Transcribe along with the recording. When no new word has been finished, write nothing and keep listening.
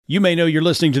You may know you're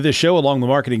listening to this show along the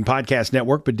Marketing Podcast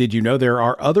Network, but did you know there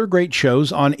are other great shows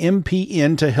on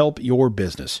MPN to help your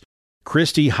business?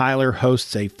 Christy Heiler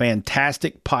hosts a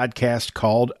fantastic podcast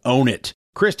called Own It.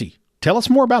 Christy, tell us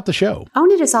more about the show.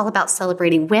 Own It is all about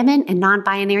celebrating women and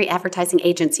non-binary advertising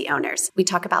agency owners. We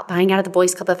talk about buying out of the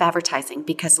Boys Club of Advertising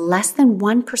because less than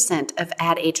 1% of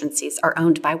ad agencies are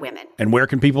owned by women. And where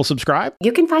can people subscribe?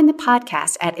 You can find the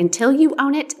podcast at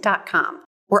untilyouownit.com.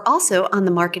 We're also on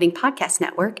the Marketing Podcast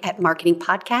Network at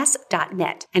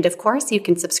marketingpodcast.net. And of course, you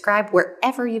can subscribe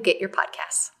wherever you get your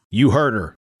podcasts. You heard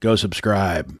her. Go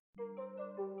subscribe.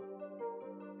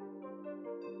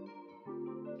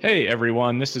 Hey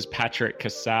everyone, this is Patrick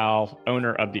Casal,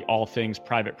 owner of the All Things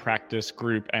Private Practice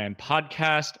Group and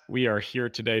podcast. We are here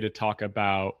today to talk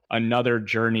about another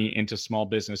journey into small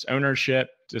business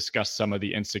ownership, discuss some of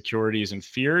the insecurities and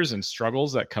fears and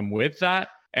struggles that come with that,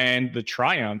 and the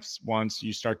triumphs once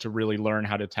you start to really learn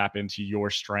how to tap into your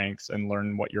strengths and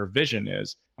learn what your vision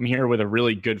is. I'm here with a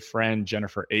really good friend,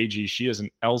 Jennifer Agee. She is an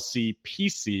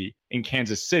LCPC in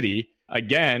Kansas City.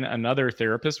 Again, another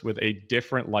therapist with a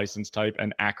different license type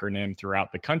and acronym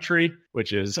throughout the country,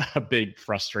 which is a big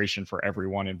frustration for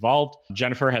everyone involved.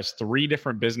 Jennifer has 3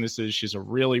 different businesses. She's a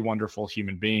really wonderful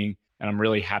human being, and I'm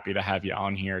really happy to have you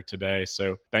on here today.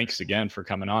 So thanks again for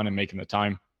coming on and making the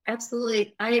time.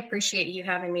 Absolutely. I appreciate you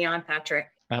having me on, Patrick.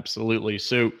 Absolutely.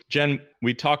 So, Jen,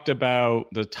 we talked about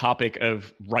the topic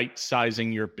of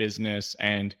right-sizing your business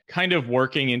and kind of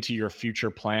working into your future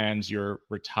plans, your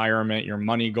retirement, your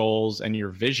money goals, and your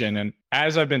vision. And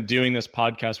as I've been doing this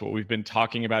podcast, what we've been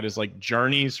talking about is like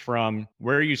journeys from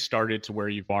where you started to where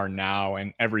you are now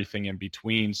and everything in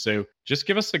between. So just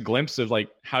give us a glimpse of like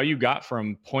how you got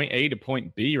from point A to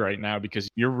point B right now, because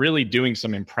you're really doing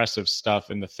some impressive stuff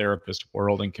in the therapist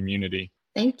world and community.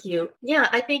 Thank you. Yeah,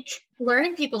 I think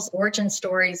learning people's origin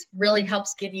stories really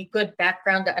helps give you good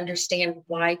background to understand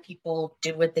why people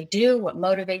do what they do, what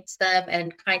motivates them,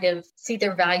 and kind of see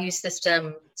their value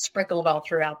system sprinkled all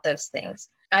throughout those things.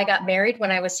 I got married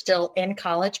when I was still in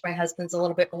college. My husband's a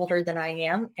little bit older than I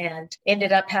am, and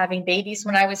ended up having babies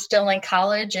when I was still in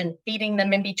college and feeding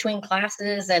them in between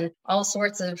classes and all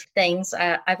sorts of things.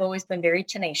 I've always been very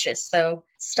tenacious. So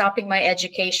stopping my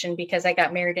education because I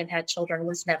got married and had children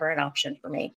was never an option for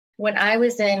me. When I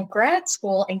was in grad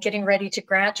school and getting ready to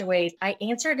graduate, I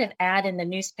answered an ad in the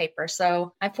newspaper.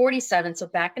 So I'm 47. So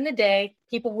back in the day,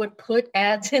 people would put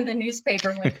ads in the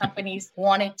newspaper when companies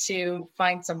wanted to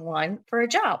find someone for a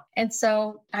job. And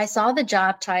so I saw the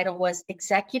job title was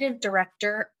Executive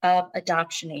Director of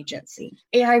Adoption Agency.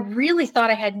 And I really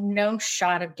thought I had no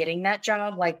shot of getting that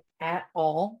job, like at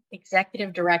all.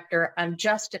 Executive director. I'm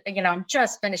just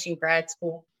finishing grad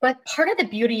school. But part of the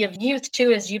beauty of youth too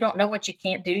is you don't know what you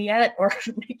can't do yet, or,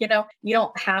 you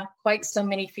don't have quite so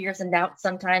many fears and doubts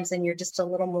sometimes, and you're just a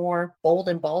little more bold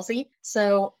and ballsy.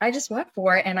 So I just went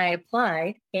for it and I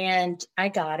applied and I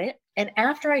got it. And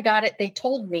after I got it, they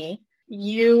told me,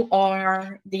 you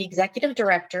are the executive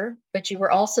director, but you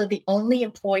were also the only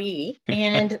employee,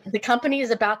 and the company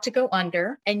is about to go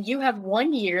under, and you have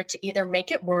 1 year to either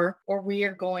make it work or we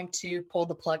are going to pull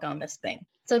the plug on this thing.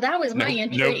 So that was my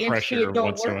entry into it.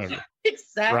 Don't work.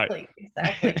 Exactly.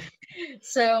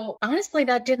 So honestly,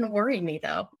 that didn't worry me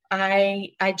though.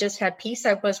 I just had peace.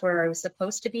 I was where I was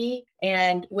supposed to be.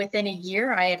 And within a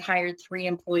year, I had hired 3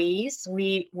 employees.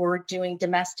 We were doing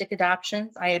domestic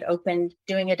adoptions. I had opened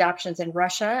doing adoptions in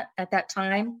Russia at that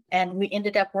time. And we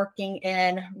ended up working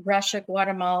in Russia,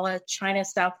 Guatemala, China,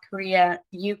 South Korea,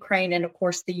 Ukraine, and of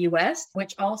course the US,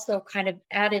 which also kind of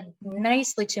added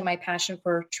nicely to my passion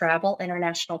for travel,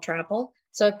 international travel.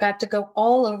 So I've got to go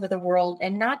all over the world,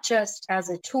 and not just as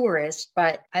a tourist,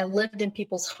 but I lived in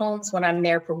people's homes when I'm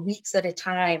there for weeks at a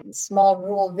time. Small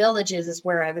rural villages is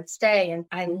where I would stay. And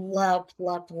I loved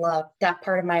that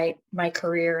part of my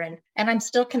career. And I'm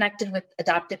still connected with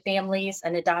adopted families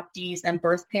and adoptees and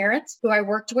birth parents who I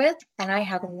worked with. And I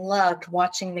have loved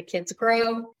watching the kids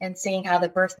grow and seeing how the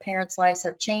birth parents' lives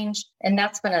have changed. And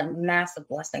that's been a massive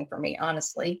blessing for me,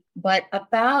 honestly. But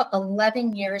about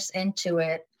 11 years into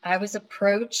it, I was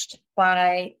approached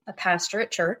by a pastor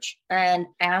at church and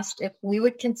asked if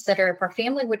our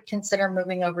family would consider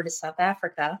moving over to South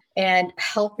Africa and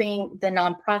helping the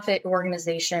nonprofit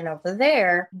organization over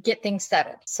there get things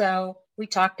settled. So we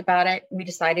talked about it. We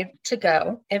decided to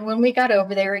go. And when we got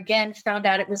over there again, found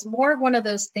out it was more one of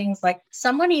those things like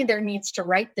someone either needs to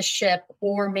right the ship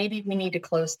or maybe we need to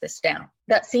close this down.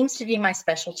 That seems to be my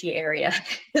specialty area,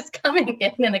 is coming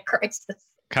in a crisis.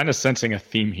 Kind of sensing a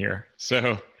theme here.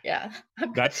 So Yeah.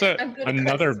 That's I'm good at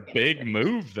another crisis big management.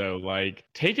 move though. Like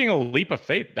taking a leap of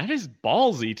faith, that is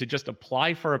ballsy to just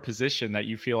apply for a position that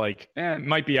you feel like, it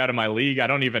might be out of my league. I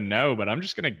don't even know, but I'm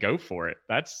just going to go for it.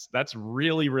 That's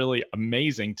really, really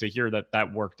amazing to hear that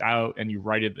that worked out and you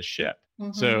righted the ship.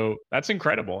 Mhm. So that's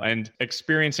incredible. And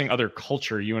experiencing other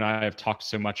culture, you and I have talked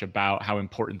so much about how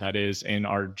important that is in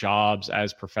our jobs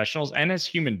as professionals and as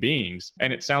human beings.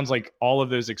 And it sounds like all of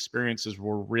those experiences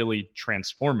were really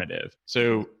transformative.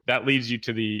 So that leads you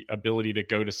to the ability to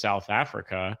go to South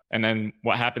Africa. And then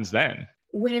what happens then?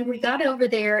 When we got over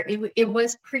there, it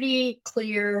was pretty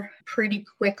clear pretty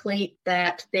quickly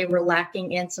that they were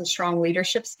lacking in some strong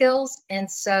leadership skills.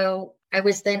 And so I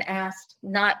was then asked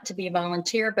not to be a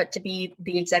volunteer, but to be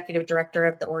the executive director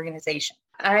of the organization.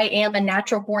 I am a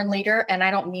natural born leader, and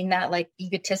I don't mean that like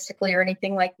egotistically or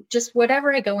anything. Like just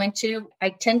whatever I go into, I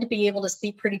tend to be able to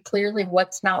see pretty clearly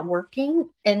what's not working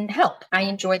and help. I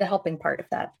enjoy the helping part of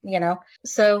that, you know?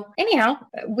 So anyhow,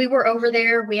 we were over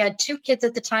there. We had 2 kids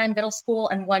at the time, middle school,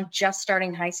 and one just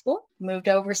starting high school. Moved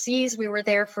overseas. We were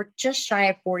there for just shy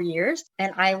of 4 years,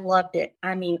 and I loved it.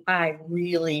 I mean, I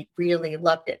really, really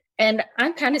loved it. And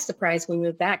I'm kind of surprised we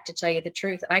moved back, to tell you the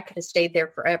truth. I could have stayed there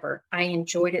forever. I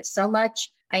enjoyed it so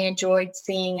much. I enjoyed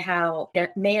seeing how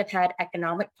there may have had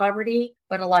economic poverty,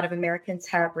 but a lot of Americans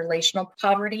have relational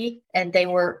poverty, and they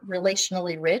were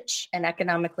relationally rich and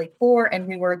economically poor, and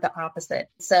we were the opposite.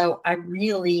 So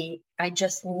I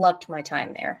just loved my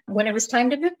time there. When it was time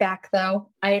to move back, though,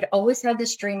 I had always had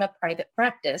this dream of private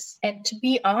practice. And to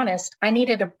be honest, I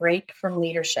needed a break from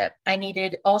leadership. I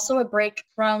needed also a break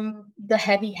from the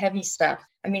heavy, heavy stuff.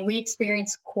 I mean, we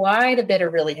experienced quite a bit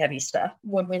of really heavy stuff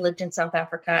when we lived in South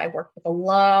Africa. I worked with a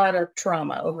lot of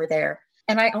trauma over there.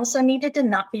 And I also needed to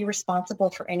not be responsible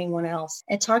for anyone else.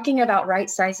 And talking about right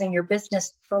sizing your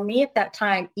business, for me at that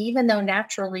time, even though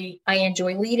naturally I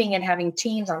enjoy leading and having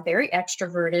teams, I'm very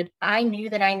extroverted. I knew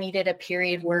that I needed a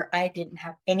period where I didn't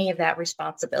have any of that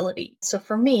responsibility. So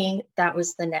for me, that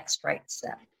was the next right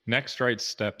step. Next right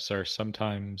steps are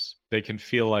sometimes they can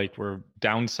feel like we're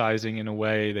downsizing in a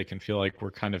way. They can feel like we're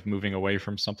kind of moving away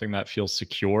from something that feels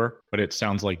secure, but it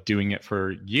sounds like doing it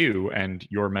for you and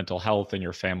your mental health and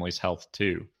your family's health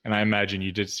too. And I imagine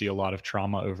you did see a lot of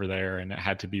trauma over there, and it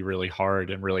had to be really hard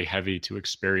and really heavy to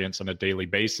experience on a daily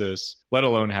basis, let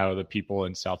alone how the people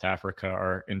in South Africa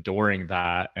are enduring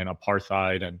that and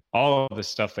apartheid and all of the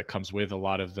stuff that comes with a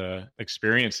lot of the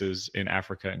experiences in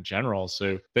Africa in general.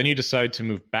 So then you decide to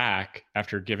move back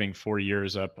after giving 4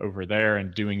 years up over there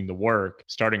and doing the work,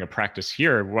 starting a practice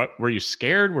here. What were you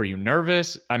scared? Were you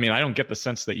nervous? I mean, I don't get the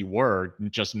sense that you were,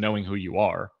 just knowing who you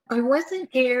are. I wasn't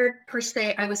scared per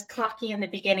se. I was cocky in the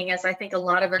beginning, as I think a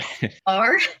lot of us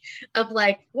are, of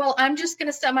like, well, I'm just going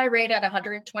to set my rate at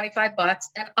 $125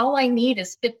 and all I need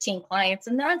is 15 clients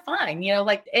and then I'm fine, you know,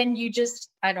 like, and you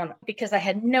just, I don't know, because I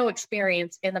had no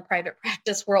experience in the private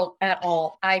practice world at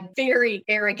all. I very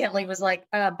arrogantly was like,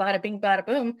 bada bing, bada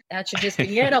boom. That should just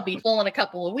be it. I'll be full in a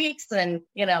couple of weeks and,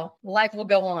 you know, life will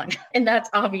go on. And that's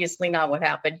obviously not what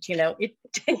happened. You know, it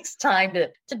takes time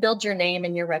to build your name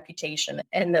and your reputation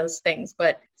and those things.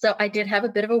 But so I did have a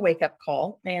bit of a wake up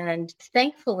call. And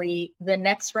thankfully, the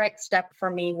next right step for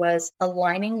me was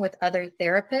aligning with other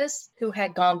therapists who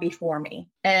had gone before me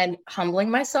and humbling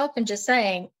myself and just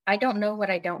saying, I don't know what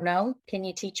I don't know. Can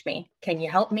you teach me? Can you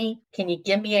help me? Can you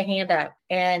give me a hand out?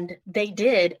 And they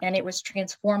did. And it was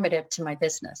transformative to my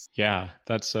business. Yeah,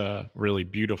 that's a really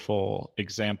beautiful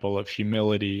example of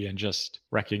humility and just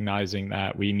recognizing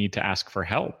that we need to ask for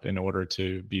help in order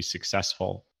to be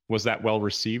successful. Was that well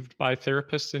received by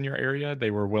therapists in your area? They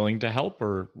were willing to help,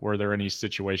 or were there any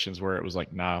situations where it was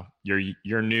like, no,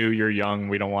 you're new, you're young,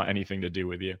 we don't want anything to do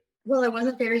with you? Well, I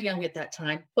wasn't very young at that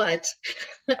time, but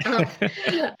um,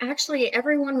 actually,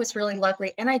 everyone was really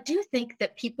lovely. And I do think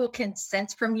that people can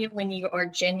sense from you when you are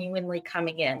genuinely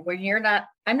coming in, where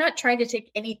I'm not trying to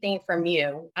take anything from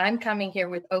you. I'm coming here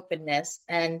with openness.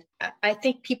 And I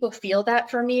think people feel that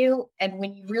from you. And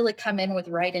when you really come in with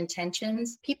right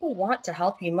intentions, people want to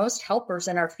help you. Most helpers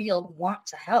in our field want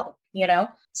to help. You know,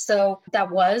 so that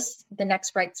was the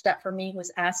next right step for me, was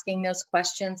asking those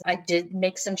questions. I did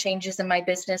make some changes in my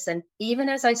business. And even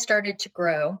as I started to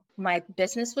grow, my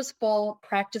business was full,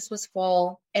 practice was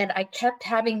full. And I kept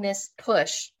having this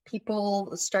push.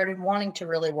 People started wanting to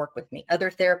really work with me.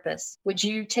 Other therapists, would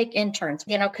you take interns?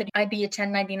 Could I be a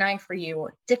 1099 for you?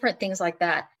 Or different things like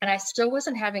that. And I still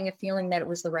wasn't having a feeling that it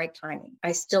was the right timing.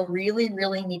 I still really,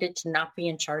 really needed to not be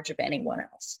in charge of anyone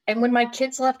else. And when my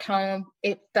kids left home,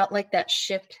 it felt like that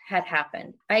shift had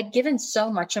happened. I had given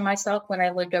so much of myself when I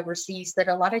lived overseas that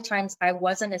a lot of times I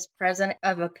wasn't as present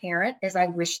of a parent as I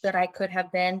wish that I could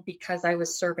have been because I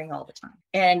was serving all the time.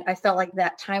 And I felt like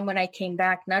that time when I came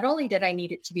back, not only did I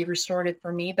need it to be restorative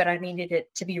for me, but I needed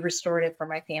it to be restorative for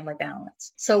my family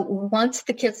balance. So once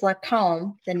the kids left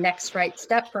home, the next right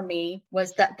step for me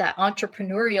was that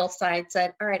entrepreneurial side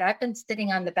said, all right, I've been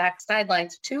sitting on the back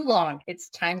sidelines too long. It's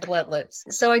time to let loose.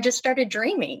 So I just started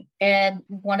dreaming. And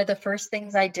one of the first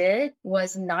things I did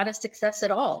was not a success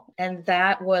at all. And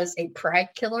that was a pride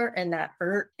killer, and that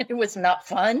hurt. It was not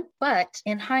fun. But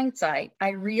in hindsight, I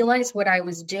realized what I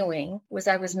was doing was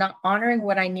I was not honoring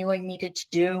what I knew I needed to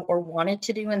do or wanted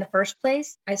to do in the first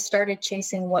place. I started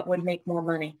chasing what would make more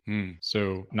money.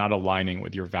 So not aligning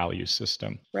with your value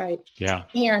system. Right. Yeah.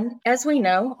 And as we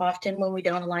know, often when we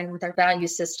don't align with our value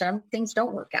system, things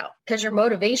don't work out because your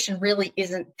motivation really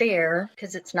isn't there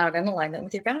because it's not in alignment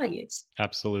with your values.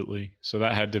 Absolutely. So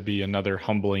that had to be another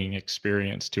humbling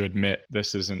experience to admit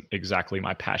this isn't exactly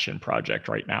my passion project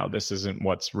right now. This isn't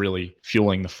what's really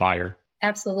fueling the fire.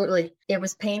 Absolutely. It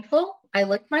was painful. I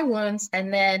licked my wounds.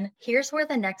 And then here's where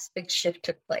the next big shift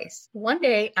took place. One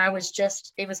day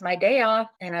it was my day off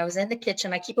and I was in the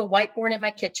kitchen. I keep a whiteboard in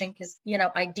my kitchen because,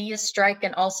 ideas strike.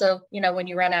 And also, when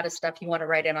you run out of stuff, you want to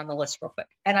write it on the list real quick.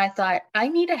 And I thought, I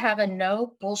need to have a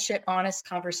no bullshit, honest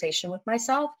conversation with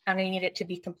myself. And I need it to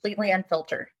be completely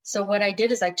unfiltered. So what I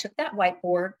did is I took that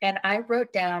whiteboard and I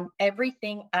wrote down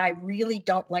everything I really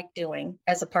don't like doing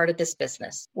as a part of this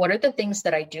business. What are the things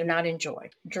that I do not enjoy?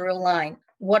 Drew a line.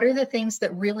 What are the things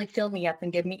that really fill me up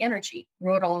and give me energy?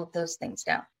 Wrote all of those things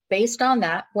down. Based on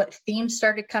that, what themes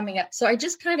started coming up? So I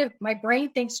just my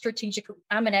brain thinks strategically.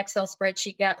 I'm an Excel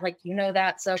spreadsheet guy,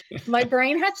 that. So my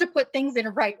brain has to put things in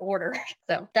the right order.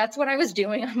 So that's what I was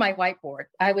doing on my whiteboard.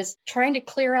 I was trying to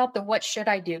clear out the what should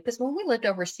I do? Because when we lived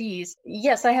overseas,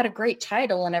 yes, I had a great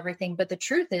title and everything, but the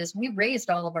truth is we raised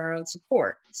all of our own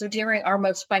support. So during our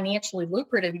most financially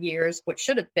lucrative years, which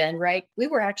should have been, right, we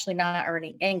were actually not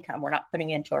earning income. We're not putting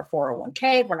into our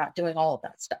 401k. We're not doing all of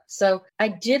that stuff. So I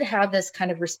did have this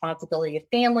kind of responsibility of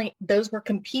family. Those were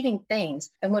competing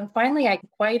things. And when finally I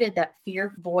quieted that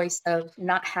fear voice of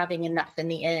not having enough in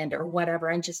the end or whatever,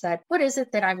 and just said, what is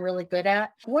it that I'm really good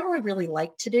at? What do I really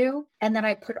like to do? And then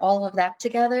I put all of that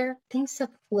together. Things have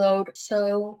flowed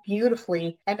so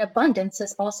beautifully, and abundance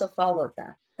has also followed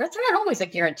that. That's not always a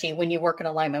guarantee when you work in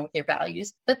alignment with your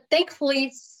values, but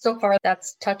thankfully, so far,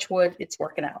 that's touch wood, it's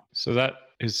working out. So that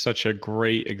is such a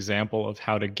great example of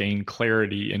how to gain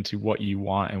clarity into what you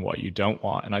want and what you don't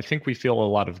want. And I think we feel a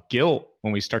lot of guilt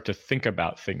when we start to think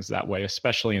about things that way,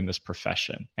 especially in this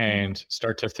profession, and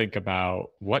start to think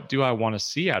about, what do I want to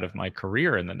see out of my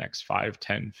career in the next 5,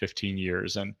 10, 15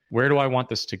 years? And where do I want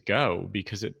this to go?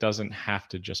 Because it doesn't have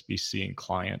to just be seeing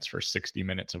clients for 60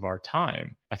 minutes of our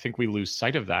time. I think we lose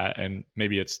sight of that. And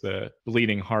maybe it's the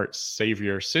bleeding heart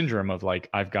savior syndrome of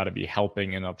I've got to be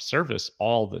helping and of service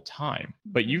all the time.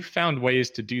 But you've found ways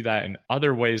to do that in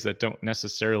other ways that don't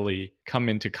necessarily come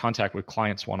into contact with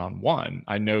clients one-on-one.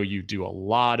 I know you do a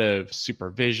lot of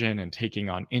supervision and taking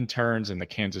on interns in the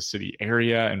Kansas City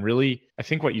area. And really, I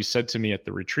think what you said to me at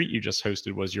the retreat you just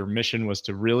hosted was your mission was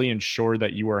to really ensure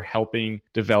that you were helping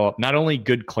develop not only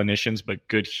good clinicians, but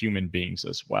good human beings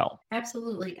as well.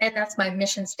 Absolutely. And that's my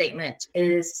mission statement.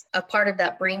 Is a part of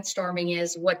that brainstorming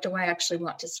is, what do I actually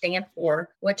want to stand for?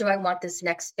 What do I want this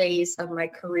next phase of my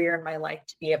career and my life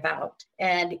to be about?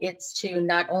 And it's to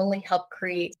not only help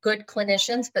create good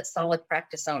clinicians, but solid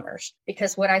practice owners.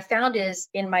 Because what I found is,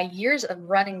 in my years of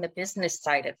running the business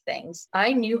side of things,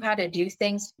 I knew how to do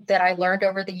things that I learned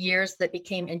over the years that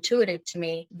became intuitive to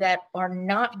me that are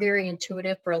not very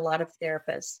intuitive for a lot of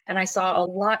therapists. And I saw a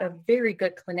lot of very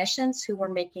good clinicians who were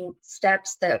making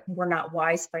steps that were not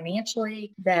wise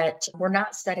financially, that were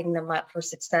not setting them up for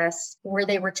success, where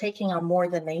they were taking on more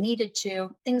than they needed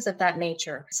to, things of that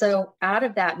nature. So out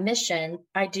of that mission,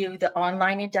 I do the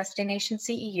online and destination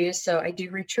CEUs. So I do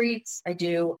retreats, I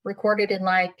do recorded in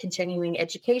live continuing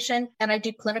education, and I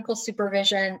do clinical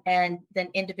supervision and then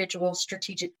individual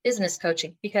strategic business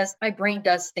coaching, because my brain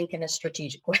does think in a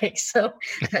strategic way. So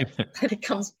it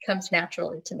comes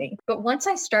naturally to me. But once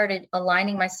I started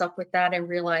aligning myself with that and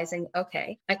realizing,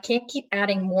 okay, I can't keep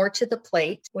adding more to the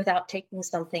plate without taking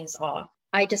some things off.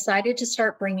 I decided to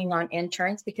start bringing on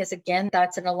interns because, again,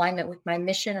 that's in alignment with my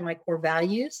mission and my core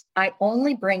values. I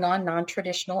only bring on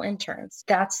non-traditional interns.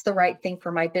 That's the right thing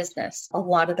for my business. A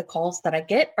lot of the calls that I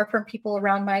get are from people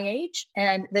around my age,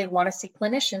 and they want to see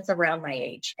clinicians around my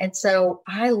age. And so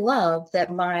I love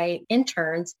that my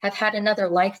interns have had another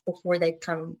life before they've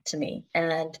come to me.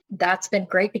 And that's been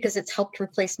great because it's helped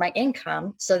replace my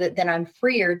income so that then I'm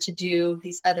freer to do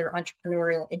these other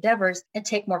entrepreneurial endeavors and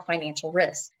take more financial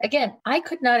risks. Again, I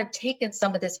could not have taken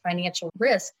some of this financial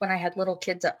risk when I had little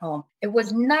kids at home. It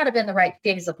was not have been the right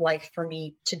phase of life for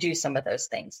me to do some of those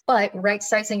things. But right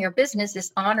sizing your business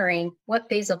is honoring what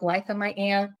phase of life am I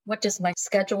in? What does my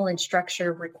schedule and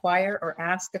structure require or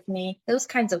ask of me? Those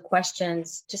kinds of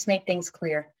questions just make things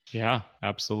clear. Yeah,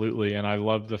 absolutely. And I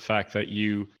love the fact that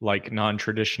you like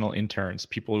non-traditional interns,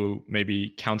 people who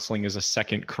maybe counseling is a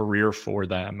second career for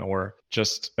them or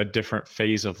just a different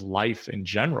phase of life in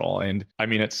general. And I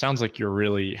mean, it sounds like you're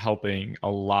really helping a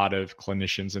lot of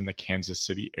clinicians in the Kansas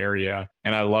City area.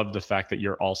 And I love the fact that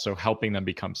you're also helping them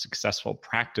become successful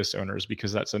practice owners,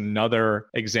 because that's another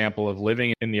example of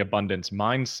living in the abundance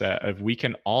mindset of we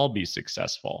can all be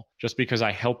successful. Just because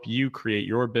I help you create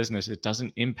your business, it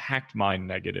doesn't impact mine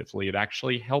negatively. It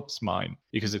actually helps mine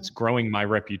because it's growing my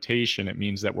reputation. It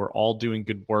means that we're all doing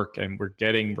good work and we're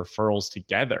getting referrals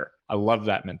together. I love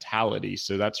that mentality.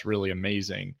 So that's really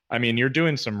amazing. I mean, you're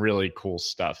doing some really cool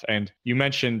stuff. And you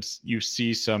mentioned you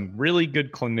see some really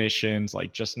good clinicians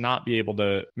like just not be able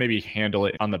to maybe handle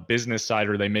it on the business side,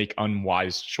 or they make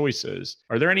unwise choices.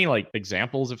 Are there any like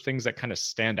examples of things that kind of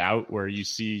stand out where you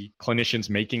see clinicians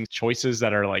making choices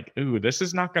that are like, ooh, this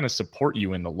is not going to support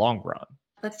you in the long run?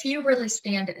 A few really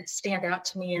stand out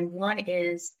to me, and one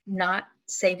is not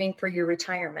saving for your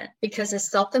retirement, because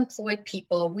as self-employed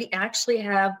people, we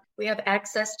have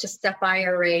access to STEP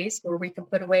IRAs where we can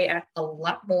put away a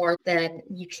lot more than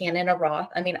you can in a Roth.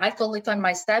 I mean, I fully fund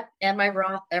my STEP and my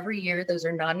Roth every year. Those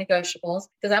are non-negotiables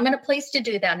because I'm in a place to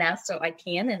do that now. So I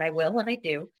can, and I will, and I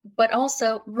do. But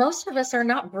also, most of us are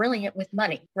not brilliant with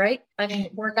money, right? I mean,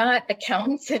 we're not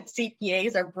accountants and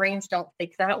CPAs. Our brains don't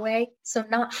think that way. So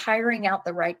not hiring out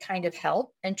the right kind of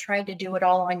help and trying to do it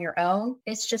all on your own,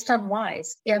 it's just unwise.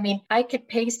 I mean, I could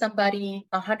pay somebody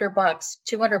 $100,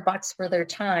 $200 for their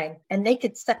time, and they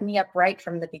could set me up right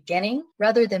from the beginning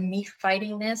rather than me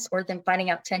fighting this or then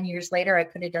finding out 10 years later I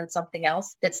could have done something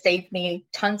else that saved me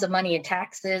tons of money in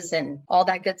taxes and all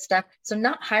that good stuff. So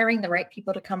not hiring the right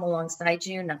people to come alongside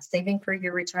you, not saving for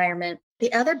your retirement.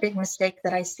 The other big mistake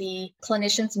that I see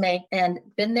clinicians make, and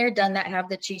been there, done that, have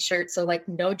the t-shirt, so like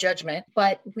no judgment,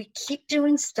 but we keep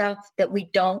doing stuff that we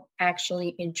don't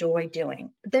actually enjoy doing.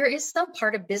 There is some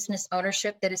part of business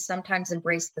ownership that is sometimes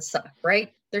embrace the suck,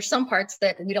 right? There's some parts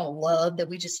that we don't love that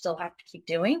we just still have to keep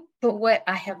doing. But what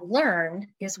I have learned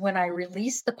is when I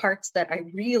release the parts that I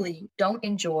really don't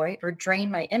enjoy or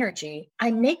drain my energy,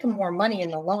 I make more money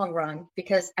in the long run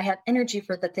because I have energy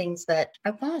for the things that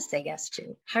I want to say yes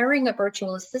to. Hiring a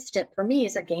virtual assistant for me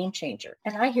is a game changer.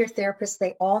 And I hear therapists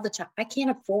say all the time, I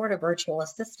can't afford a virtual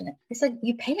assistant. It's like,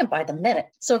 you pay them by the minute.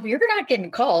 So if you're not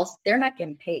getting calls, they're not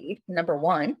getting paid, number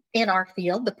one. In our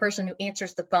field, the person who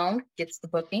answers the phone gets the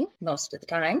booking most of the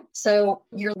time. So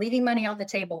you're leaving money on the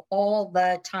table all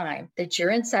the time that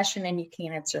you're in session and you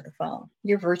can't answer the phone.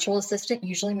 Your virtual assistant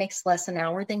usually makes less an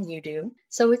hour than you do.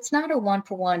 So it's not a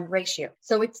 1-for-1 ratio.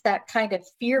 So it's that kind of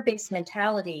fear-based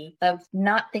mentality of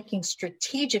not thinking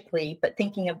strategically, but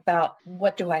thinking about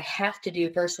what do I have to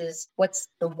do versus what's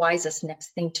the wisest next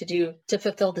thing to do to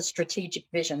fulfill the strategic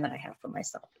vision that I have for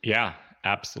myself. Yeah,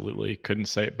 absolutely. Couldn't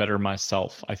say it better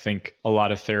myself. I think a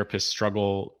lot of therapists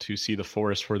struggle to see the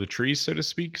forest for the trees, so to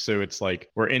speak. So it's like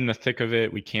we're in the thick of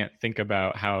it. We can't think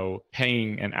about how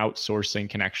paying and outsourcing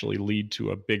can actually lead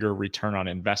to a bigger return on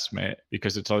investment,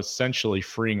 because it's essentially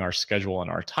freeing our schedule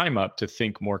and our time up to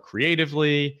think more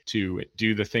creatively, to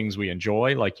do the things we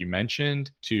enjoy, like you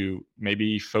mentioned, to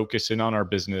maybe focus in on our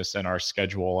business and our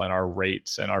schedule and our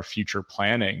rates and our future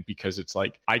planning, because it's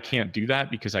like, I can't do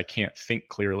that because I can't think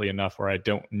clearly enough, or I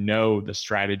don't know the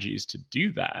strategies to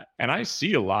do that. And I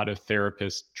see a lot of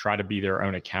therapists try to be their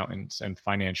own accountants and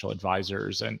financial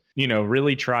advisors and,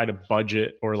 really try to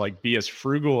budget or like be as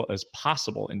frugal as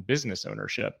possible in business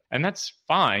ownership. And that's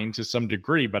fine to some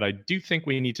degree, but I do think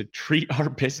we need to treat our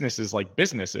businesses like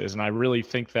businesses. And I really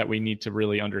think that we need to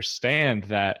really understand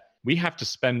that we have to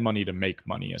spend money to make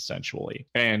money, essentially.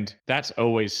 And that's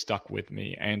always stuck with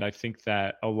me. And I think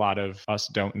that a lot of us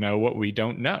don't know what we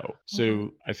don't know.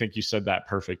 So I think you said that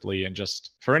perfectly. And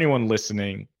just for anyone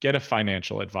listening, get a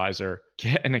financial advisor.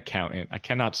 get an accountant. I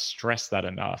cannot stress that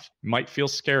enough. It might feel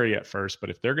scary at first, but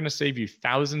if they're going to save you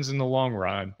thousands in the long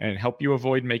run and help you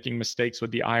avoid making mistakes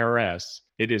with the IRS,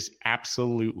 it is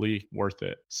absolutely worth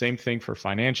it. Same thing for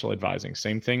financial advising.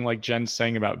 Same thing like Jen's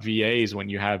saying about VAs when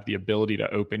you have the ability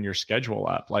to open your schedule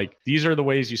up. Like, these are the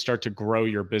ways you start to grow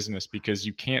your business, because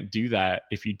you can't do that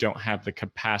if you don't have the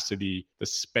capacity, the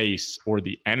space, or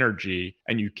the energy,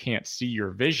 and you can't see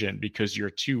your vision because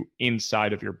you're too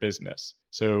inside of your business.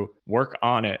 So work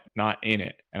on it, not in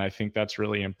it. And I think that's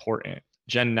really important.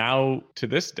 Jen, now to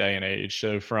this day and age,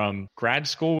 so from grad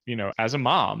school, as a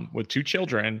mom with 2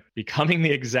 children, becoming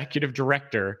the executive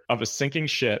director of a sinking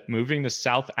ship, moving to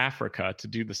South Africa to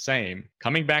do the same,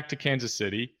 coming back to Kansas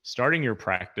City, starting your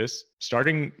practice,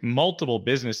 starting multiple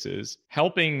businesses,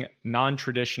 helping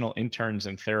non-traditional interns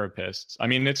and therapists. I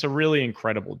mean, it's a really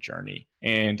incredible journey.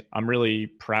 And I'm really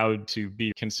proud to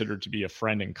be considered to be a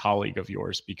friend and colleague of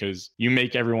yours, because you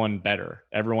make everyone better.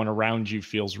 Everyone around you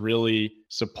feels really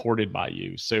supported by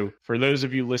you. So for those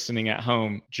of you listening at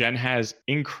home, Jen has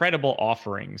incredible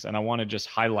offerings, and I want to just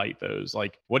highlight those.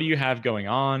 Like, what do you have going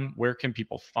on? Where can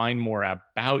people find more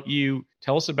about you?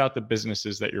 Tell us about the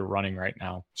businesses that you're running right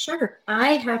now. Sure.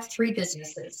 I have 3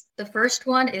 businesses. The first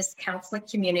one is Counseling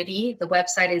Community. The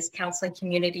website is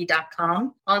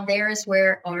counselingcommunity.com. On there is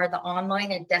where are the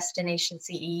online and destination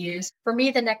CEUs. For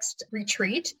me, the next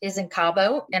retreat is in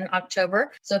Cabo in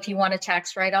October. So if you want a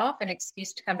tax write-off, an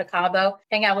excuse to come to Cabo,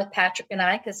 hang out with Patrick and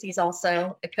I, because he's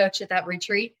also a coach at that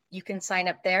retreat, you can sign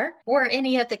up there, or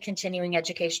any of the continuing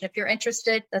education. If you're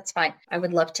interested, that's fine. I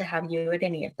would love to have you at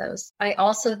any of those. I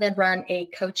also then run a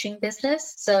coaching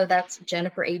business. So that's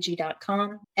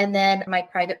jenniferagee.com. And then my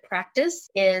private practice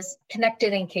is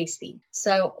Connected in KC.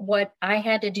 So what I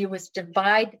had to do was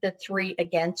divide the 3,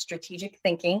 again, strategic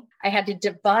thinking. I had to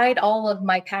divide all of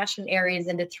my passion areas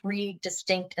into 3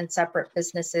 distinct and separate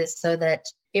businesses so that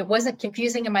it wasn't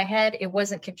confusing in my head. It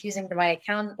wasn't confusing to my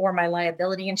accountant or my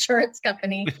liability insurance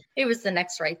company. It was the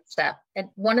next right step. And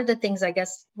one of the things, I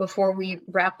guess, before we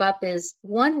wrap up is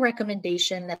one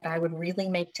recommendation that I would really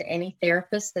make to any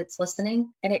therapist that's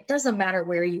listening, and it doesn't matter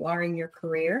where you are in your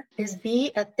career, is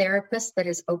be a therapist that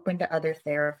is open to other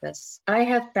therapists. I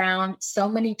have found so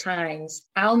many times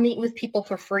I'll meet with people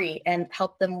for free and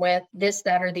help them with this,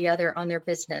 that, or the other on their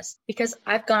business, because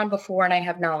I've gone before and I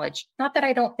have knowledge. Not that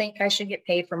I don't think I should get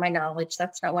paid for my knowledge.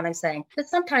 That's not what I'm saying. But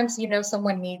sometimes,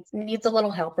 someone needs a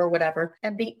little help or whatever,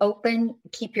 and be open,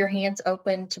 keep your hands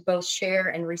open to both share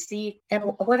and receive. And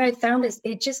what I found is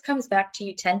it just comes back to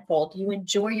you tenfold. You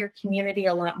enjoy your community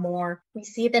a lot more. We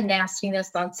see the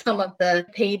nastiness on some of the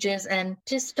pages, and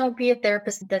just don't be a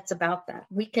therapist that's about that.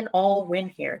 We can all win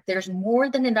here. There's more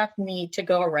than enough need to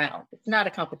go around. It's not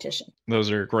a competition.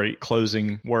 Those are great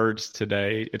closing words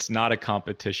today. It's not a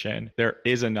competition. There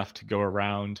is enough to go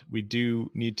around. We do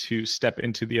need to step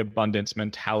into the abundance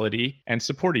mentality and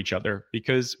support each other,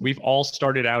 because we've all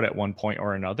started out at one point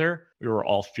or another. We were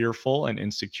all fearful and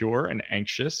insecure and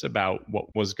anxious about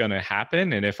what was going to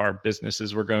happen and if our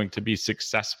businesses were going to be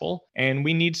successful. And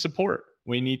we need support.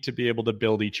 We need to be able to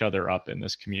build each other up in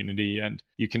this community. And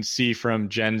you can see from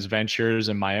Jen's ventures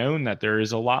and my own that there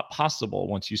is a lot possible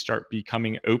once you start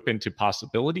becoming open to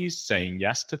possibilities, saying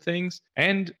yes to things,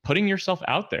 and putting yourself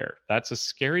out there. That's a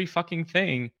scary fucking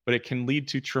thing, but it can lead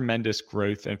to tremendous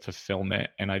growth and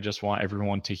fulfillment. And I just want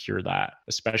everyone to hear that,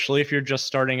 especially if you're just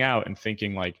starting out and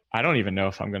thinking like, I don't even know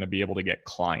if I'm going to be able to get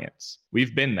clients.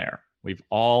 We've been there. We've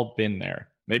all been there.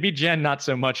 Maybe Jen, not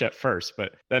so much at first,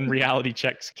 but then reality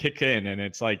checks kick in and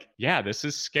it's like, yeah, this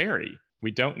is scary.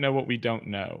 We don't know what we don't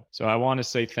know. So I want to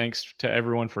say thanks to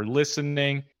everyone for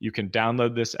listening. You can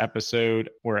download this episode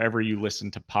wherever you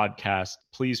listen to podcasts.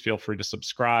 Please feel free to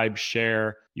subscribe,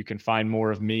 share. You can find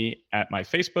more of me at my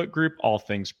Facebook group, All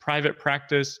Things Private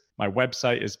Practice. My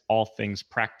website is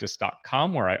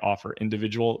allthingspractice.com, where I offer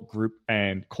individual, group,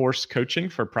 and course coaching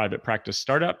for private practice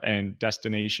startup and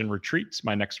destination retreats.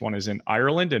 My next one is in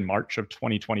Ireland in March of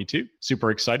 2022.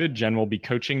 Super excited. Jen will be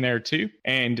coaching there too.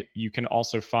 And you can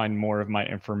also find more of my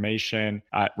information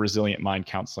at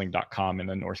resilientmindcounseling.com in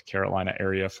the North Carolina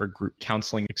area for group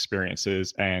counseling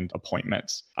experiences and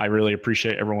appointments. I really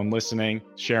appreciate everyone listening,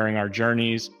 sharing our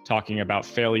journeys, talking about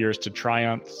failures to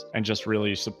triumphs, and just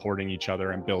really supporting each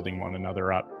other and building one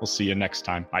another up. We'll see you next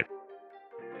time. Bye.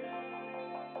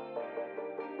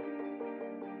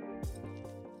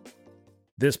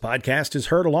 This podcast is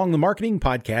heard along the Marketing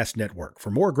Podcast Network. For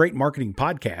more great marketing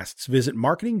podcasts, visit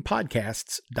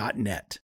marketingpodcasts.net.